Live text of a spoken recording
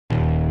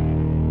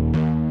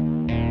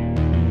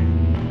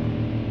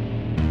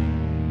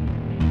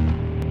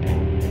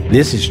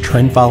This is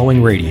Trend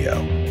Following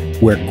Radio,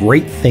 where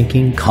great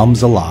thinking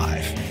comes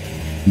alive.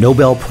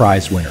 Nobel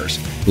Prize winners,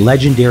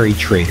 legendary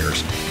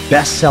traders,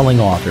 best-selling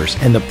authors,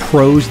 and the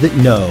pros that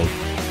know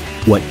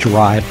what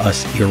drive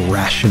us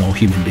irrational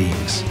human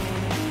beings.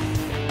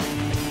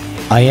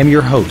 I am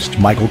your host,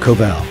 Michael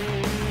Coveil.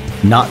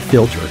 Not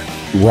filtered,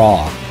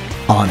 raw,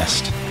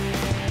 honest.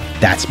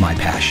 That's my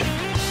passion.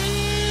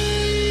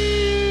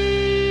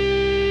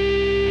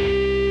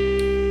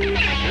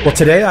 Well,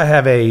 today I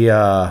have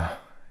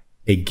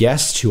a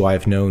guest who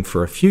I've known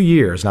for a few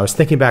years, and I was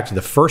thinking back to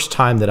the first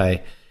time that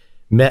I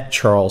met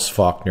Charles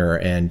Faulkner,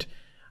 and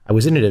I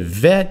was in an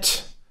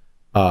event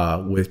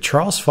with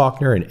Charles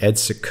Faulkner and Ed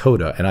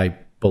Sakota, and I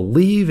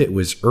believe it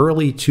was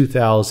early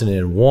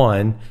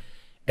 2001,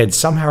 and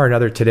somehow or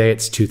another today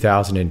it's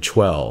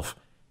 2012.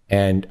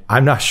 And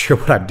I'm not sure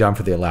what I've done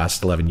for the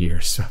last 11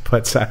 years,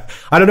 but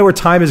I don't know where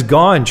time has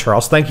gone.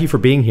 Charles, thank you for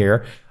being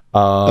here.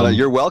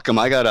 You're welcome.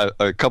 I got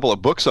a couple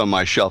of books on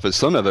my shelf as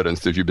some evidence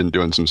that you've been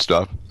doing some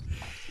stuff.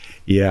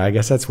 Yeah, I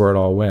guess that's where it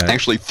all went.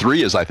 Actually,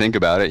 3 as I think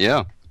about it,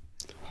 yeah.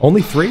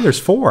 Only 3? There's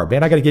 4.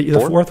 Man, I got to get you the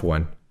 4th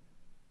one.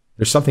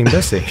 There's something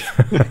missing.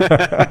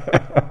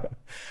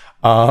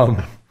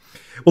 Well,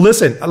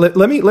 listen,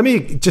 let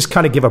me just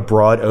kind of give a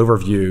broad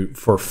overview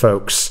for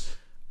folks.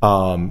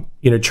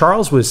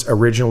 Charles was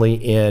originally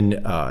in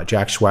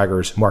Jack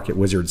Schwager's Market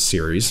Wizards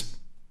series.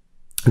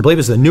 I believe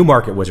it's the New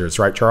Market Wizards,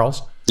 right,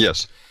 Charles?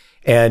 Yes.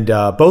 And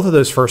both of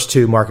those first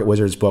 2 Market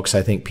Wizards books,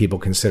 I think people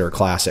consider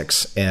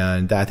classics.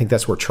 And I think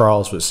that's where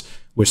Charles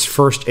was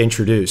first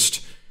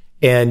introduced.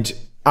 And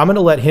I'm going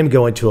to let him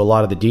go into a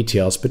lot of the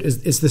details. But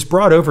as this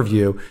broad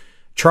overview,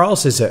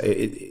 Charles has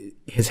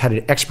had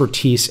an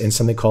expertise in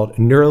something called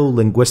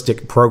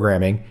neuro-linguistic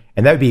programming.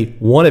 And that would be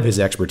one of his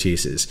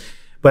expertises.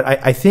 But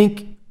I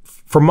think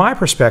from my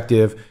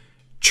perspective,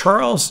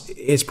 Charles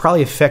has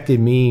probably affected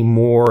me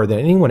more than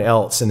anyone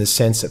else in the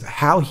sense of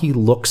how he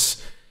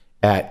looks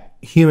at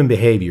human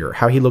behavior,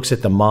 how he looks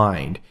at the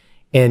mind.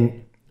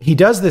 And he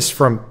does this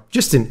from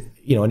just an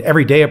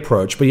everyday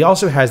approach, but he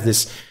also has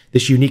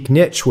this unique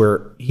niche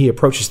where he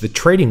approaches the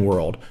trading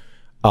world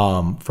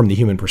from the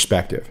human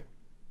perspective.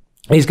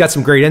 And he's got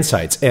some great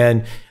insights.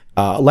 And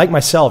like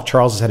myself,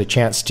 Charles has had a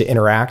chance to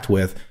interact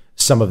with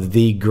some of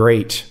the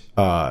great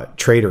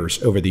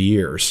traders over the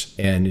years,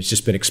 and has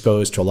just been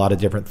exposed to a lot of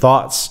different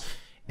thoughts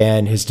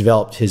and has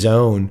developed his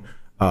own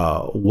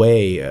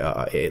way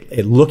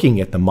at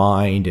looking at the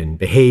mind and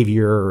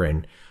behavior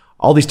and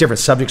all these different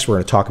subjects we're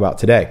going to talk about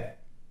today.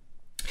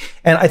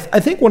 And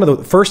I think one of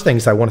the first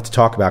things I wanted to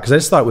talk about, because I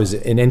just thought it was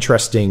an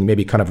interesting,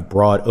 maybe kind of a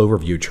broad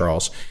overview,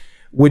 Charles,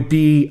 would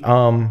be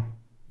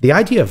the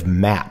idea of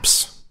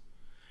maps.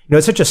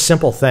 It's such a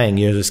simple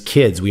thing. As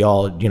kids, we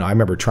all, I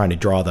remember trying to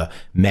draw the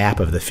map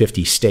of the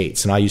 50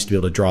 states. And I used to be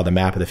able to draw the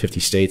map of the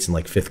 50 states in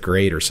like 5th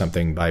grade or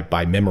something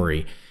by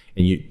memory.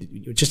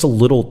 And just a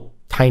little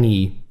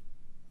tiny,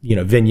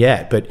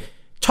 vignette. But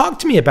talk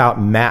to me about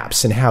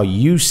maps and how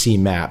you see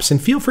maps. And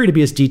feel free to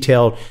be as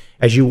detailed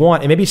as you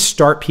want. And maybe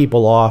start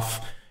people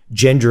off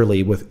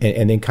gingerly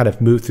and then kind of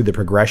move through the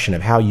progression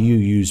of how you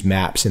use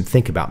maps and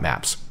think about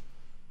maps.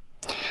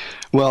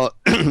 Well,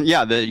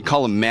 yeah, you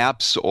call them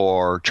maps,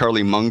 or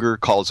Charlie Munger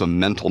calls them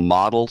mental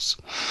models.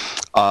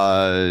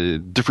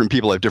 Different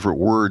people have different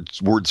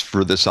words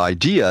for this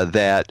idea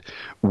that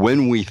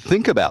when we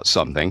think about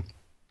something,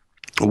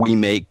 we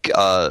make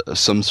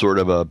some sort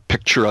of a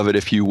picture of it,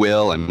 if you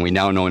will, and we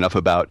now know enough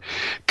about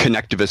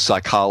connectivist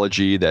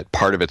psychology that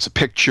part of it's a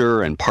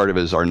picture and part of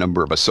it is our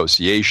number of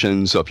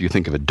associations. So if you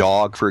think of a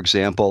dog, for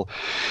example,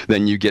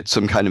 then you get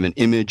some kind of an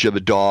image of a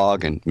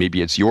dog, and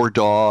maybe it's your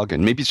dog,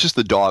 and maybe it's just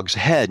the dog's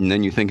head, and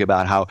then you think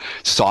about how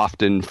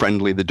soft and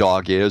friendly the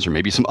dog is, or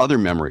maybe some other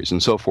memories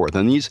and so forth.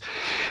 And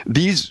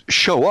these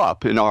show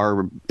up in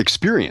our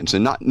experience,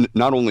 and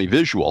not only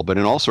visual, but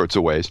in all sorts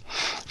of ways,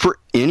 for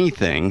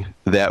anything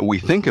that we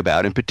think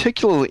about, and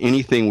particularly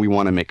anything we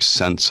want to make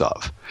sense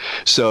of.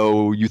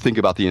 So you think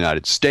about the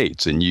United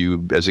States, and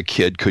you, as a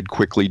kid, could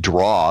quickly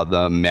draw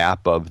the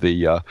map of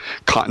the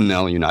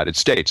continental United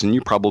States, and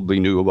you probably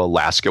knew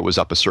Alaska was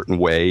up a certain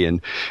way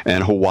and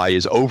Hawaii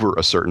is over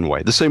a certain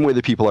way, the same way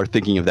that people are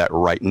thinking of that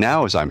right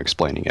now as I'm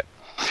explaining it.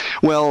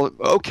 Well,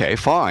 okay,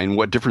 fine.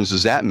 What difference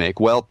does that make?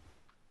 Well,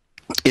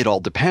 it all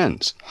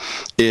depends.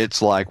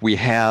 It's like we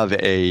have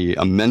a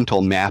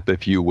mental map,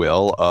 if you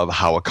will, of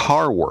how a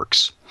car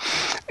works.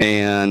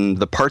 And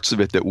the parts of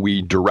it that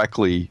we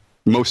directly,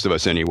 most of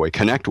us anyway,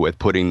 connect with,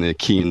 putting the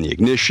key in the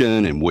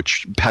ignition and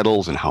which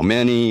pedals and how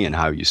many and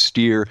how you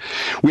steer.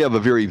 We have a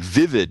very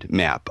vivid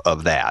map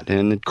of that,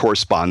 and it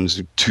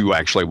corresponds to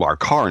actually our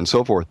car and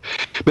so forth.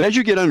 But as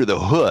you get under the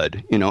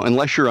hood,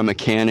 unless you're a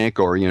mechanic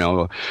or,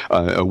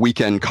 a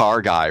weekend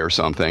car guy or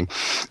something,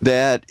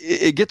 that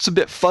it gets a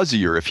bit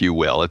fuzzier, if you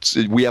will.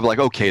 We have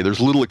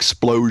there's little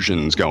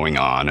explosions going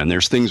on and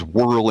there's things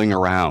whirling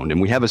around, and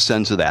we have a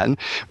sense of that. And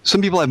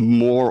some people have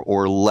more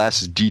or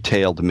less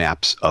detailed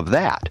maps of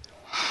that.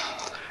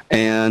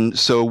 And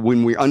so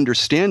when we're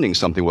understanding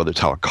something, whether it's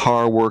how a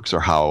car works or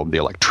how the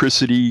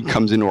electricity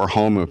comes into our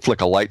home and flick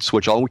a light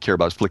switch, all we care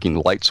about is flicking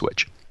the light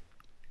switch.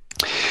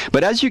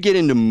 But as you get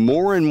into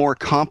more and more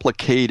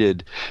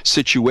complicated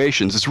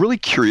situations, this really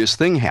curious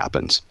thing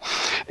happens.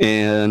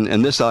 And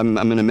this, I'm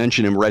going to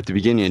mention him right at the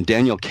beginning. And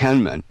Daniel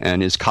Kahneman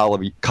and his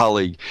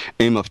colleague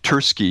Amos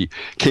Tversky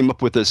came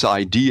up with this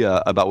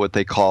idea about what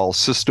they call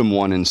System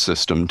 1 and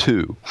System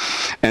 2.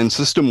 And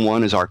System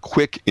 1 is our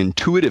quick,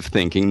 intuitive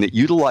thinking that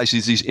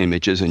utilizes these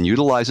images and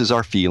utilizes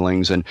our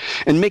feelings and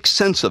makes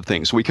sense of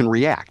things so we can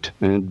react.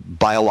 And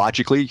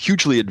biologically,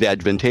 hugely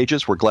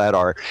advantageous. We're glad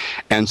our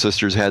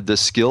ancestors had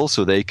this skill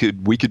so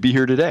we could be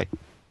here today.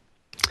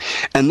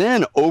 And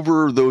then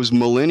over those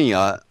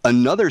millennia,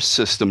 another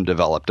system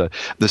developed,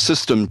 the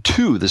System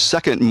 2, the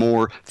second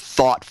more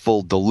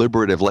thoughtful,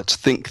 deliberative, let's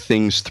think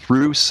things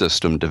through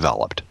system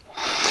developed.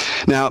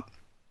 Now,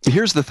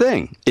 here's the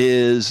thing,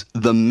 is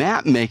the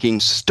map making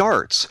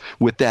starts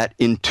with that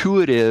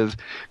intuitive,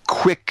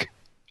 quick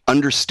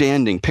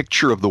understanding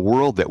picture of the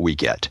world that we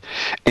get.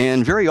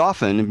 And very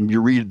often, you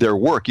read their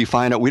work, you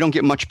find out we don't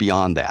get much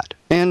beyond that.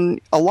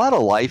 And a lot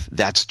of life,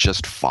 that's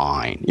just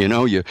fine. You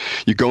know, you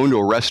go into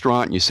a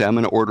restaurant and you say, I'm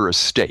going to order a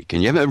steak.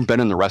 And you haven't ever been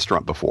in the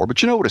restaurant before,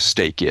 but you know what a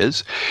steak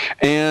is.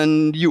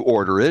 And you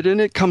order it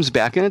and it comes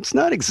back and it's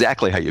not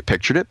exactly how you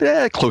pictured it,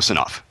 but close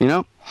enough, you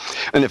know.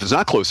 And if it's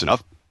not close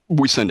enough,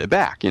 we send it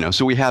back, you know.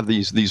 So we have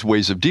these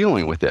ways of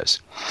dealing with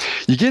this.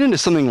 You get into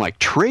something like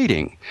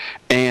trading,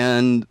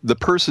 and the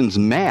person's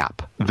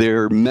map,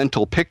 their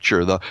mental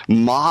picture, the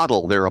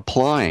model they're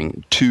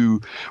applying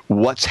to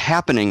what's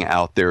happening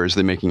out there as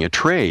they're making a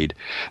trade,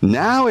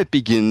 now it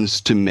begins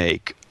to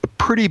make a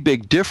pretty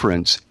big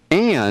difference,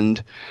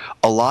 and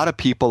a lot of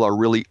people are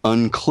really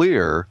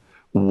unclear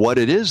what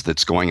it is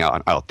that's going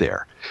on out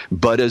there.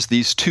 But as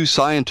these two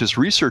scientists,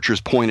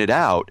 researchers pointed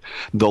out,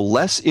 the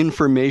less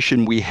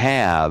information we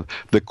have,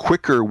 the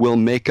quicker we'll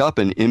make up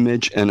an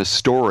image and a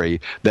story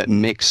that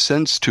makes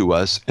sense to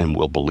us and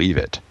we'll believe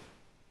it.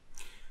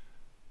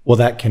 Well,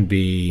 that can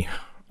be,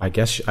 I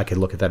guess I could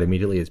look at that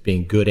immediately as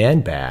being good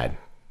and bad.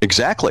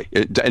 Exactly.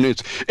 And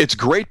it's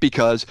great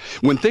because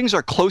when things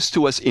are close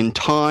to us in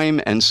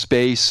time and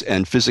space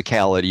and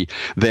physicality,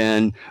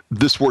 then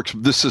this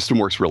system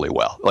works really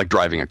well, like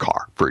driving a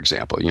car, for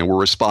example. You know, we're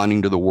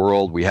responding to the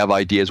world. We have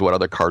ideas what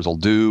other cars will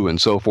do and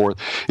so forth.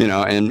 You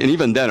know, and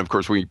even then, of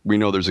course, we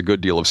know there's a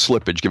good deal of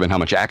slippage given how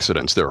much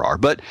accidents there are.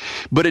 But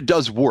it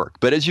does work.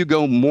 But as you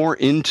go more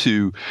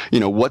into,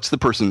 you know, what's the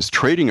person's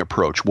trading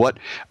approach? What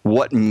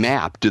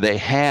map do they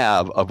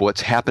have of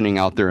what's happening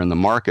out there in the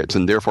markets?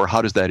 And therefore,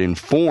 how does that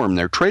inform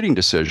their trading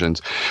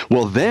decisions?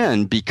 Well,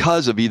 then,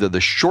 because of either the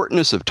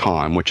shortness of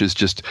time, which is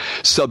just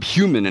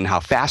subhuman in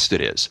how fast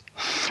it is,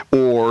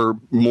 or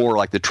more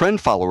like the trend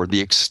follower, the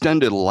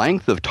extended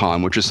length of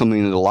time, which is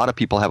something that a lot of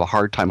people have a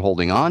hard time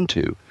holding on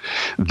to,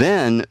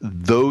 then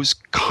those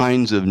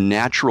kinds of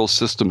natural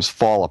systems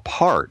fall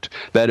apart.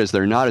 That is,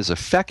 they're not as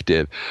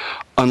effective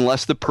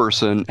unless the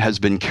person has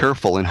been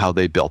careful in how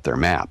they built their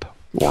map.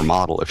 Or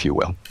model, if you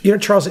will. You know,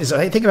 Charles, as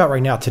I think about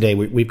right now today,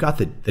 we've got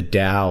the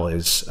Dow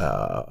is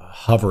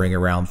hovering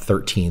around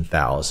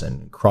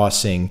 13,000,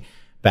 crossing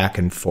back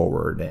and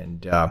forward.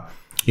 And,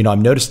 you know, I've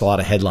noticed a lot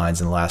of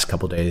headlines in the last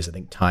couple of days. I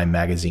think Time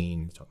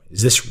Magazine,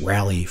 is this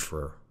rally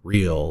for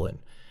real? And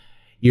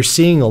you're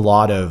seeing a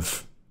lot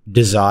of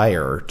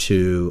desire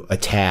to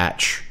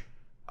attach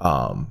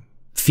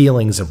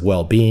feelings of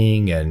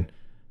well-being and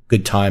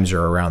good times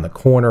are around the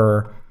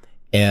corner.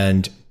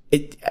 And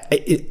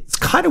it's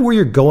kind of where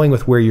you're going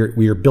with where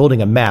you're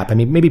building a map. I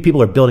mean, maybe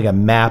people are building a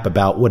map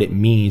about what it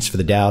means for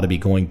the Dow to be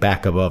going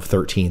back above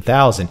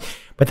 13,000,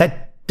 but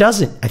that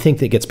doesn't, I think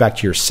that gets back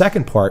to your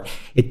second part,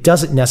 it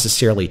doesn't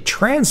necessarily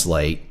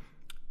translate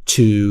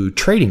to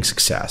trading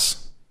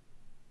success.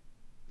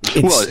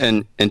 Well,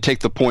 and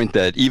take the point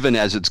that even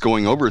as it's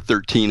going over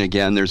 13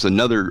 again, there's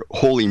another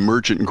whole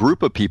emergent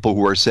group of people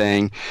who are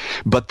saying,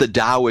 but the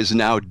Dow is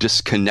now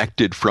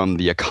disconnected from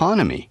the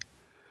economy.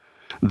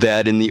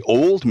 That in the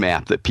old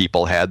map that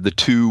people had, the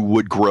two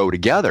would grow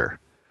together.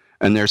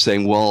 And they're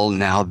saying, well,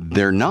 now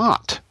they're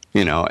not,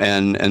 you know,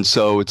 and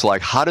so it's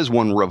like, how does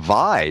one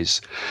revise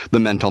the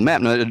mental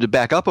map? Now, to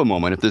back up a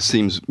moment, if this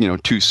seems, you know,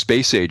 too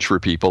space age for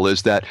people,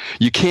 is that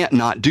you can't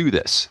not do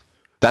this.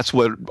 That's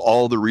what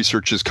all the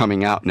research is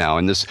coming out now.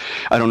 And this,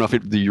 I don't know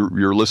if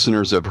your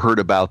listeners have heard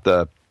about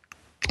the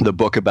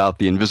book about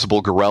the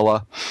invisible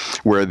gorilla,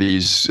 where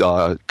these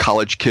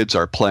college kids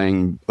are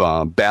playing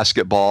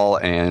basketball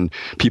and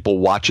people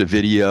watch a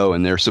video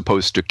and they're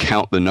supposed to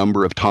count the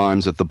number of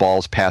times that the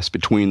balls pass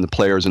between the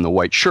players in the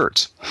white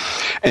shirts.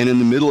 And in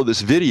the middle of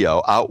this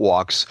video, out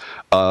walks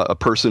a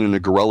person in a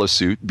gorilla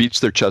suit, beats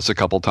their chest a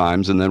couple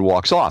times, and then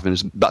walks off. And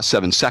it's about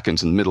 7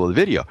 seconds in the middle of the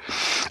video.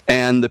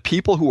 And the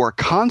people who are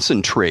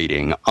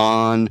concentrating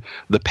on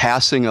the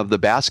passing of the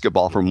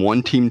basketball from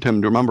one team to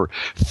another, remember,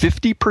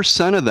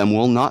 50% of them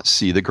will not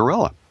see the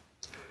gorilla.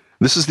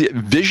 This is the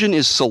vision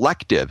is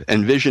selective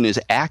and vision is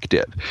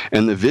active.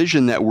 And the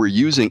vision that we're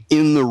using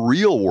in the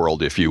real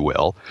world, if you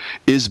will,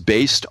 is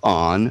based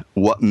on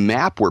what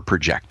map we're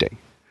projecting.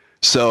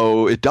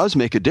 So it does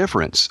make a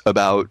difference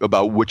about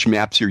which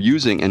maps you're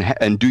using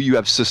and do you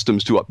have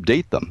systems to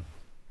update them.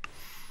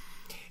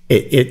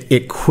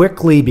 It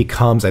quickly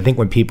becomes, I think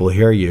when people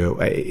hear you,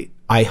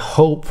 I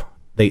hope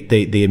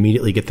they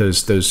immediately get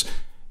those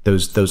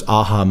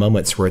aha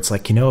moments where it's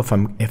like,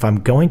 if I'm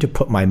going to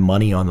put my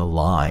money on the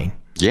line,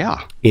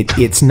 yeah,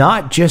 it's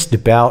not just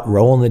about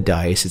rolling the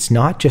dice. It's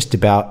not just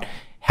about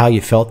how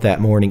you felt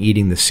that morning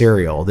eating the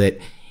cereal. That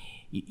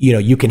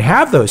you can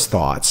have those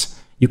thoughts,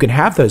 you can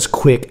have those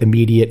quick,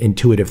 immediate,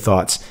 intuitive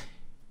thoughts,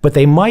 but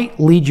they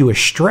might lead you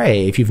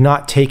astray if you've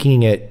not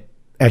taken it,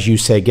 as you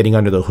say, getting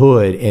under the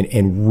hood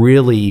and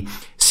really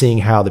seeing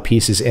how the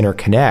pieces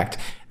interconnect.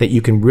 That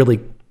you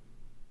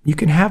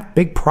can have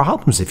big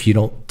problems if you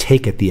don't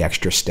take it the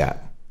extra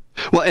step.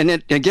 Well,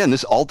 and again,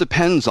 this all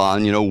depends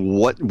on,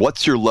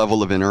 what's your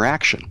level of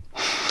interaction.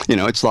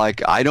 It's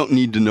like, I don't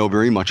need to know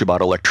very much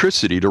about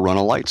electricity to run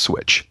a light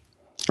switch,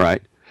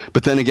 right?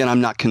 But then again,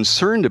 I'm not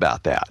concerned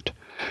about that.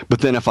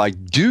 But then if I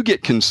do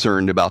get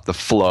concerned about the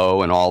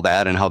flow and all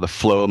that and how the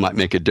flow might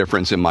make a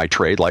difference in my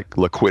trade, like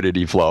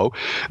liquidity flow,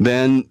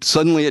 then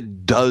suddenly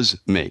it does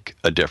make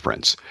a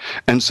difference.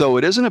 And so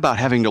it isn't about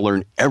having to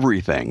learn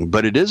everything,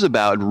 but it is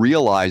about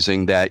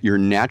realizing that your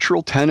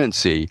natural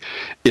tendency,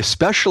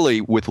 especially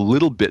with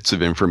little bits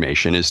of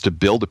information, is to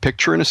build a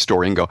picture and a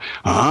story and go,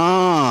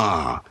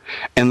 ah.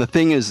 And the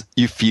thing is,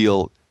 you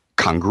feel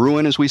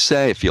congruent, as we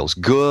say. It feels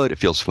good. It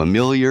feels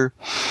familiar.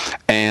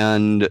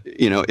 And,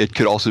 it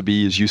could also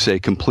be, as you say,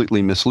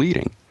 completely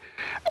misleading.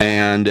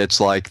 And it's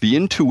like the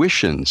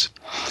intuitions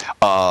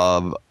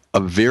of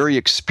a very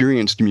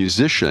experienced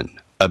musician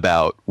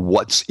about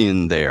what's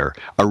in there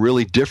are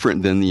really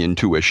different than the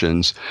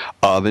intuitions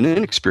of an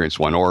inexperienced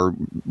one. Or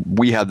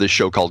we have this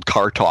show called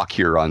Car Talk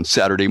here on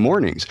Saturday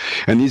mornings.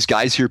 And these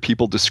guys hear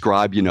people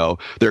describe,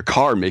 their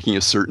car making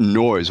a certain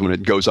noise when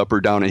it goes up or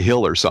down a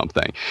hill or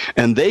something.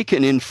 And they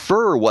can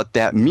infer what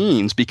that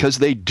means because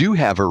they do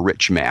have a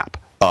rich map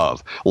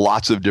of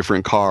lots of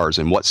different cars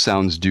and what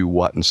sounds do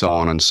what and so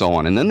on and so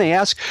on. And then they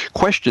ask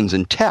questions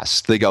and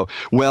tests. They go,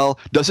 well,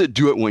 does it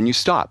do it when you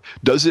stop?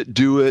 Does it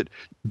do it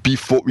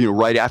before,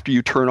 right after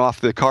you turn off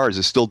the car? Is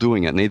it still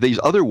doing it? And these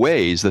other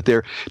ways that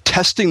they're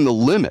testing the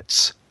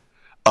limits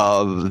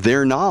of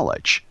their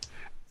knowledge,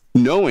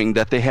 knowing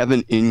that they have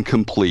an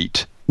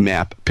incomplete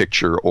map,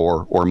 picture,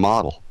 or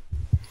model.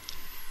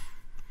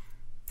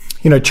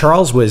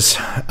 Charles was,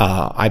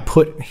 I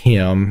put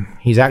him,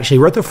 he's actually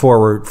wrote the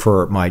foreword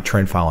for my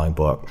trend following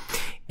book,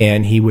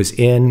 and he was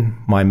in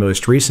my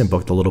most recent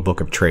book, The Little Book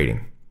of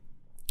Trading.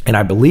 And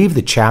I believe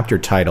the chapter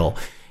title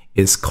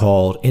is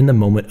called In the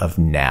Moment of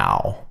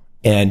Now.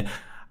 And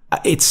I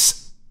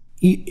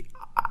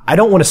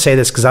don't want to say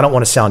this because I don't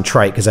want to sound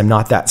trite because I'm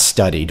not that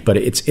studied, but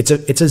it's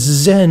a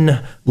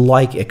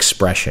Zen-like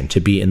expression to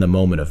be in the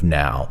moment of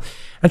now.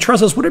 And Charles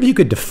says, whatever you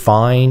could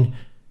define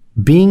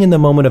being in the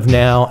moment of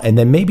now, and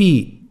then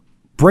maybe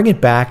bring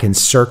it back and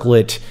circle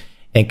it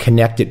and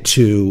connect it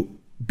to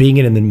being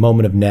in the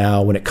moment of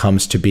now when it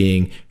comes to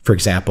being, for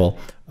example,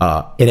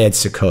 an Ed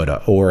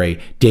Seykota or a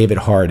David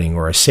Harding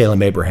or a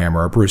Salem Abraham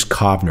or a Bruce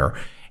Kovner.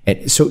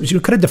 And so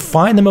you kind of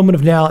define the moment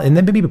of now and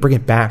then maybe bring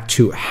it back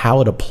to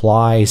how it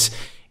applies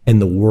in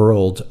the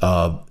world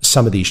of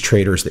some of these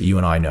traders that you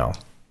and I know.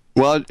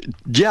 Well,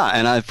 yeah,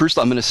 and first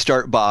I'm going to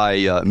start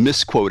by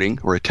misquoting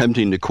or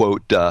attempting to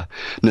quote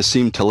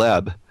Nassim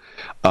Taleb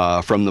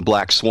from The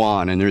Black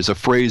Swan. And there's a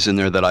phrase in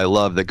there that I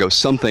love that goes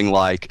something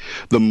like,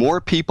 the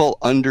more people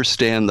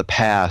understand the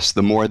past,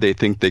 the more they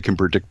think they can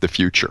predict the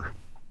future.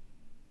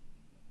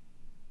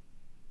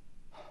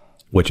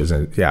 Which is,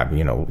 the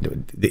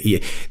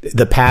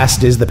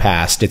past is the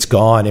past. It's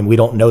gone, and we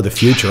don't know the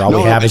future. All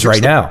we have is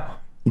right now.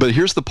 But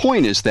here's the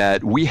point, is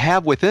that we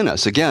have within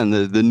us, again,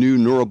 the new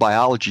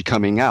neurobiology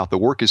coming out, the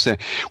work is saying,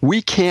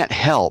 we can't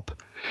help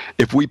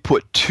if we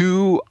put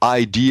two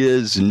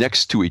ideas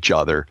next to each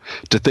other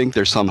to think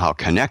they're somehow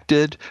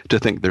connected, to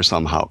think they're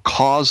somehow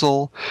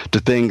causal, to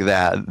think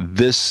that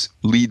this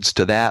leads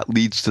to that,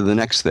 leads to the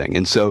next thing.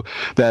 And so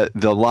that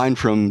the line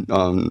from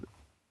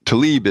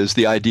Taleb is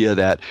the idea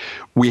that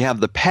we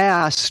have the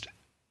past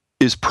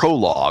is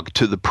prologue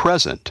to the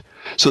present.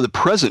 So the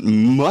present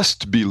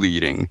must be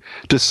leading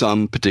to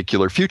some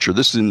particular future.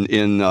 This in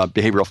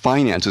behavioral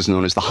finance is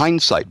known as the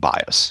hindsight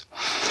bias,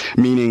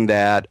 meaning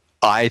that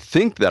I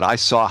think that I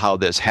saw how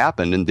this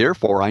happened, and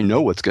therefore I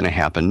know what's going to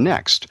happen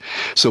next.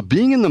 So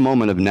being in the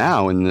moment of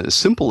now, in the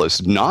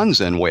simplest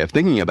non-Zen way of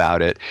thinking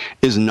about it,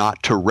 is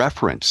not to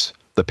reference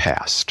the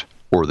past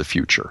or the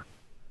future.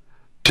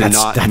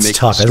 That's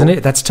tough, isn't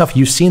it? That's tough.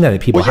 You've seen that in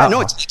people. Well, yeah,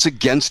 no, it's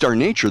against our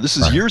nature. This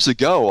is years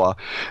ago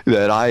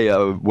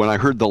that when I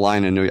heard the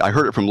line, and I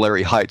heard it from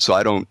Larry Hite,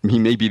 so he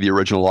may be the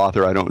original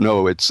author, I don't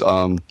know. It's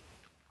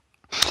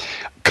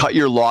cut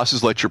your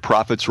losses, let your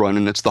profits run,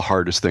 and it's the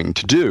hardest thing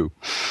to do.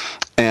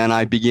 And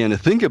I began to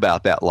think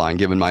about that line,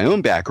 given my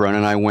own background,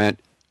 and I went,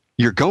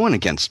 you're going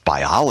against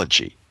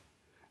biology.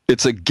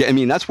 That's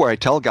where I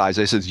tell guys,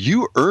 I says,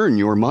 you earn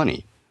your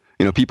money.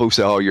 People who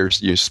say, oh, you're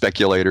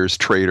speculators,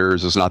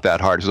 traders, it's not that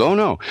hard. I say, oh,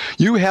 no,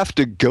 you have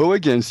to go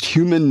against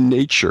human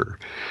nature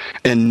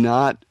and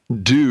not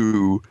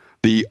do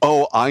the,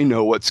 oh, I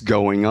know what's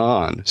going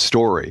on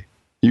story.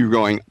 You're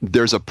going,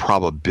 there's a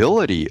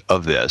probability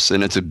of this,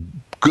 and it's a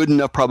good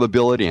enough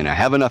probability, and I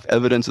have enough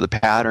evidence of the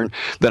pattern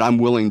that I'm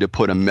willing to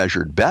put a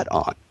measured bet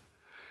on.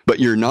 But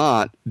you're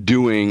not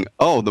doing,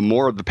 oh, the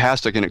more of the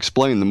past I can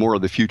explain, the more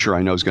of the future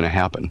I know is going to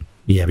happen.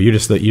 Yeah, but you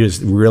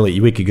just really,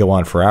 we could go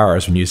on for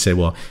hours when you say,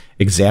 well,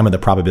 examine the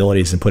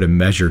probabilities and put a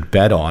measured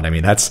bet on. I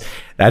mean, that's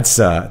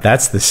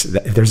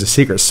if there's a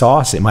secret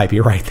sauce, it might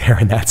be right there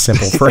in that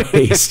simple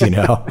phrase.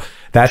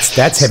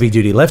 That's heavy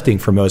duty lifting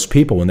for most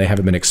people when they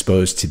haven't been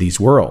exposed to these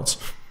worlds.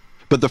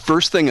 But the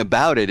first thing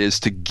about it is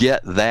to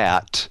get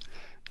that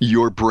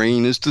your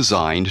brain is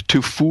designed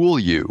to fool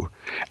you.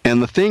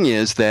 And the thing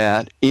is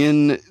that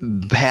in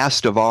the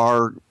past of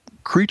our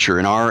creature,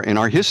 in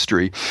our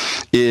history,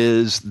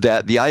 is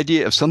that the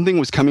idea of something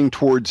was coming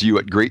towards you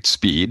at great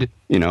speed,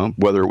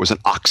 whether it was an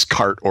ox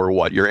cart or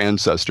what, your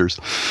ancestors,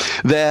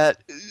 that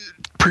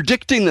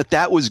predicting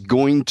that was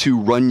going to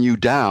run you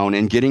down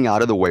and getting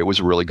out of the way was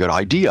a really good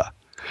idea.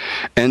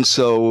 And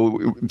so,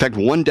 in fact,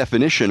 one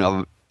definition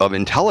of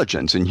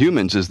intelligence in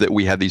humans is that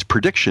we have these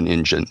prediction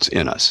engines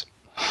in us.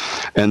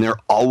 And they're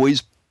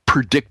always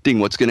predicting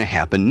what's going to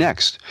happen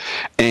next.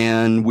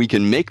 And we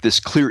can make this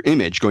clear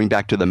image, going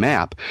back to the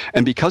map.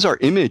 And because our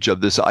image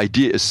of this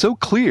idea is so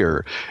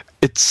clear,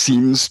 it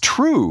seems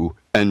true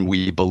and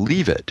we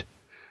believe it.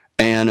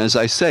 And as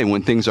I say,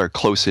 when things are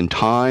close in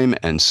time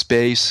and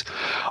space,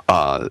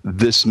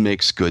 this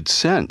makes good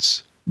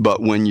sense.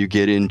 But when you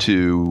get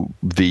into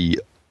the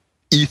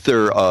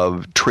ether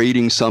of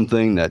trading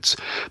something that's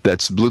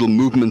little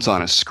movements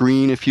on a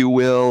screen, if you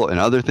will, and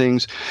other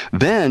things,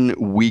 then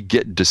we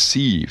get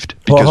deceived.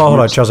 Well, hold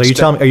on, Charles. Are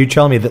you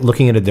telling me that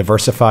looking at a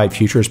diversified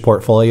futures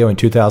portfolio in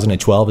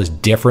 2012 is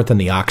different than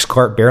the ox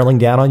cart barreling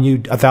down on you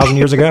 1,000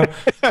 years ago?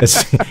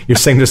 You're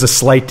saying there's a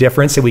slight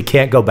difference, and we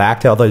can't go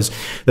back to all those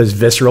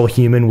visceral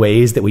human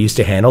ways that we used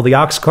to handle the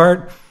ox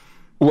cart?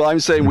 Well,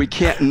 I'm saying we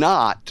can't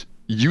not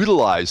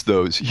utilize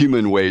those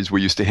human ways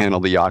we used to handle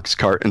the ox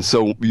cart, and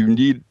so you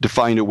need to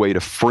find a way to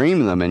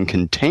frame them and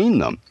contain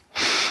them.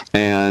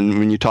 And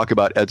when you talk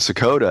about Ed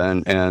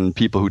Seykota and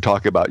people who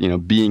talk about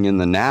being in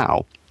the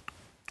now,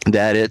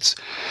 that it's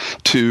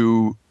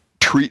to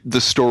treat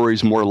the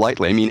stories more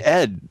lightly. I mean,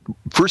 Ed,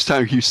 first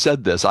time you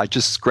said this, I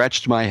just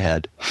scratched my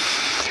head.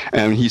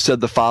 And he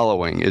said the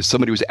following, is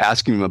somebody was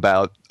asking him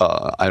about,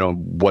 I don't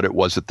know what it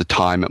was at the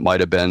time, it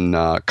might have been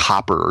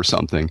copper or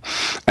something.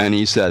 And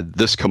he said,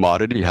 this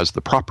commodity has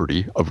the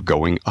property of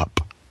going up.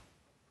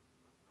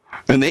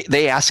 And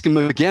they asked him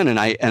again, and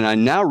I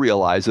now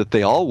realize that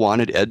they all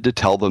wanted Ed to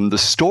tell them the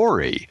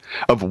story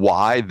of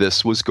why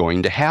this was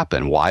going to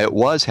happen, why it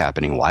was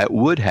happening, why it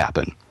would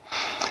happen.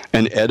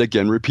 And Ed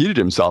again repeated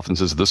himself and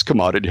says, this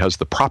commodity has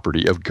the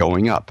property of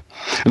going up.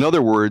 In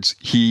other words,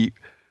 he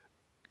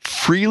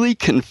freely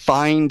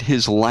confined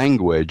his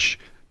language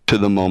to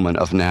the moment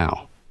of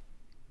now.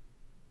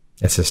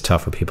 It's just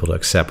tough for people to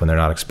accept when they're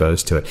not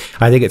exposed to it.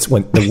 I think it's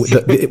when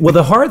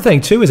the hard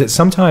thing too is that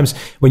sometimes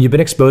when you've been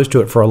exposed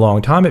to it for a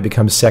long time, it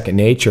becomes second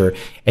nature.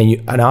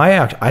 And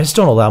I just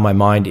don't allow my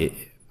mind.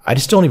 I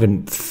just don't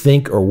even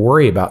think or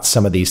worry about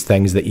some of these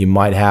things that you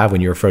might have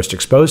when you were first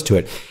exposed to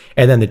it.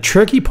 And then the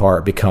tricky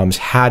part becomes,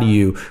 how do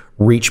you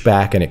reach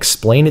back and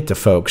explain it to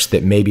folks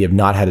that maybe have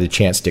not had the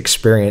chance to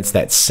experience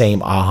that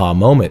same aha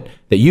moment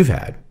that you've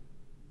had?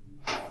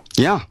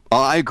 Yeah,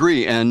 I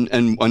agree. And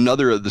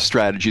another of the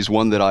strategies,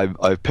 one that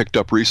I've picked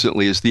up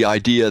recently, is the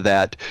idea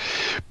that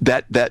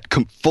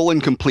full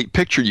and complete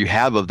picture you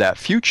have of that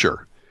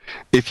future,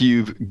 if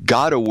you've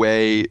got a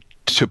way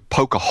to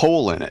poke a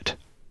hole in it.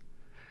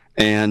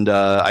 And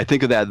I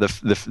think of that,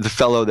 the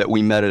fellow that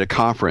we met at a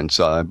conference,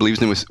 I believe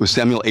his name was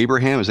Samuel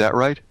Abraham, is that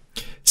right?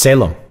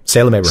 Salem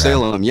Abraham.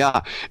 Salem,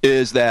 yeah.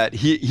 Is that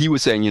he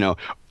was saying,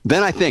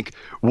 then I think,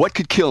 what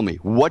could kill me?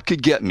 What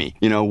could get me?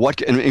 And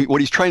what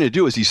he's trying to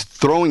do is he's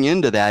throwing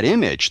into that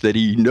image that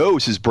he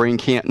knows his brain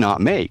can't not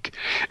make,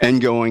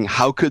 and going,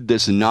 how could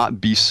this not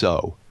be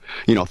so?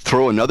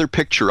 Throw another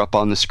picture up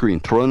on the screen,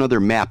 throw another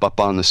map up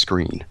on the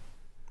screen.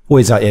 Well,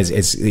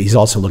 he's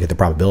also looking at the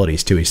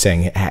probabilities too. He's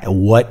saying,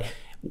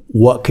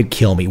 what could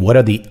kill me? What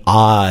are the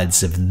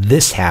odds of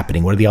this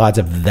happening? What are the odds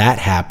of that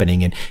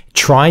happening? And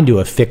trying to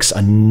affix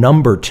a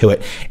number to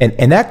it.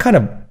 And that kind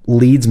of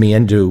leads me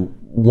into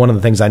one of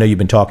the things I know you've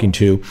been talking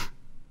to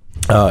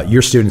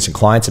your students and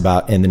clients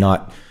about in the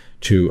not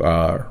too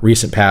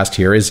recent past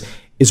here is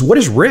what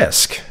is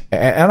risk?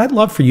 And I'd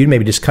love for you to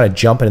maybe just kind of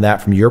jump into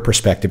that from your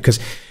perspective, because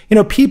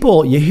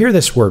people, you hear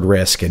this word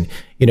risk, and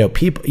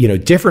people,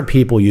 different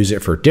people use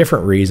it for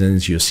different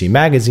reasons. You'll see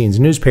magazines,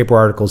 newspaper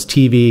articles,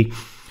 TV.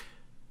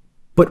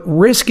 But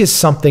risk is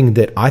something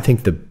that I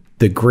think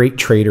the great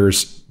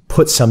traders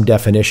put some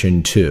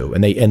definition to,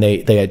 and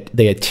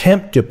they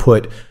attempt to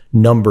put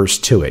numbers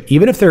to it.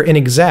 Even if they're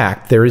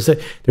inexact, there's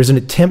an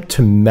attempt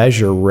to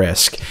measure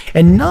risk,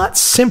 and not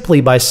simply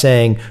by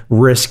saying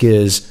risk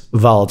is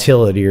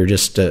volatility or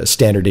just a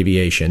standard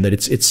deviation. That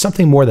it's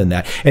something more than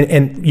that.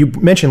 And you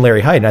mentioned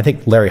Larry Hite, and I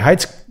think Larry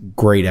Hite's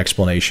great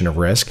explanation of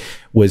risk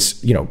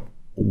was,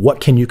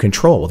 what can you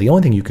control? Well, the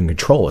only thing you can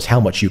control is how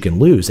much you can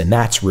lose, and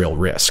that's real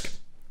risk.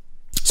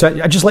 So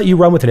I just let you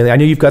run with it. I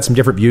know you've got some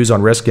different views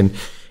on risk and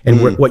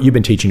what you've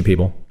been teaching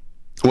people.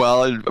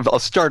 Well, I'll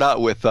start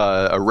out with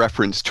a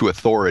reference to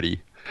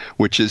authority,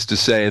 which is to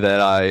say that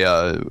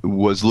I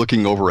was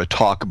looking over a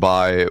talk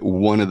by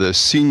one of the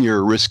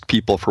senior risk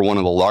people for one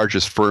of the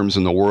largest firms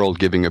in the world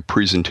giving a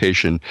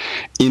presentation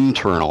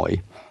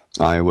internally.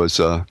 I was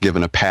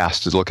given a pass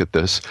to look at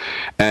this,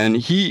 and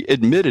he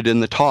admitted in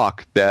the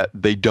talk that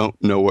they don't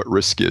know what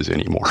risk is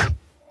anymore.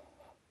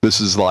 This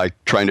is like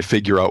trying to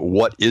figure out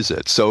what is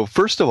it. So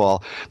first of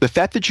all, the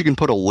fact that you can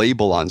put a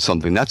label on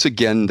something, that's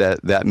again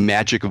that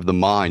magic of the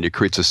mind. It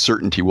creates a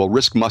certainty. Well,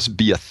 risk must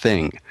be a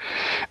thing.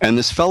 And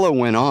this fellow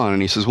went on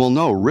and he says, well,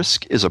 no,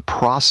 risk is a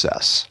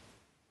process.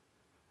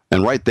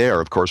 And right there,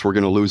 of course, we're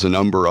going to lose a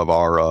number of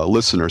our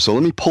listeners. So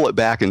let me pull it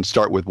back and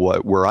start with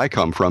where I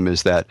come from,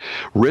 is that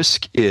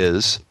risk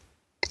is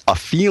a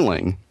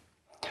feeling,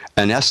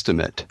 an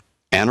estimate,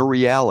 and a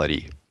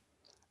reality.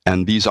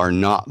 And these are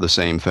not the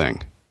same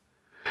thing.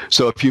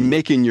 So if you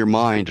make in your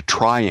mind a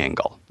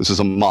triangle, this is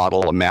a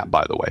model, a map,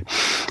 by the way,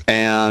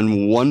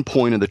 and one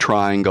point of the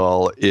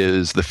triangle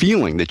is the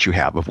feeling that you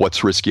have of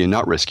what's risky and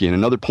not risky, and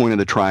another point of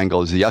the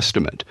triangle is the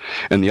estimate,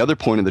 and the other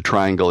point of the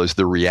triangle is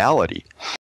the reality.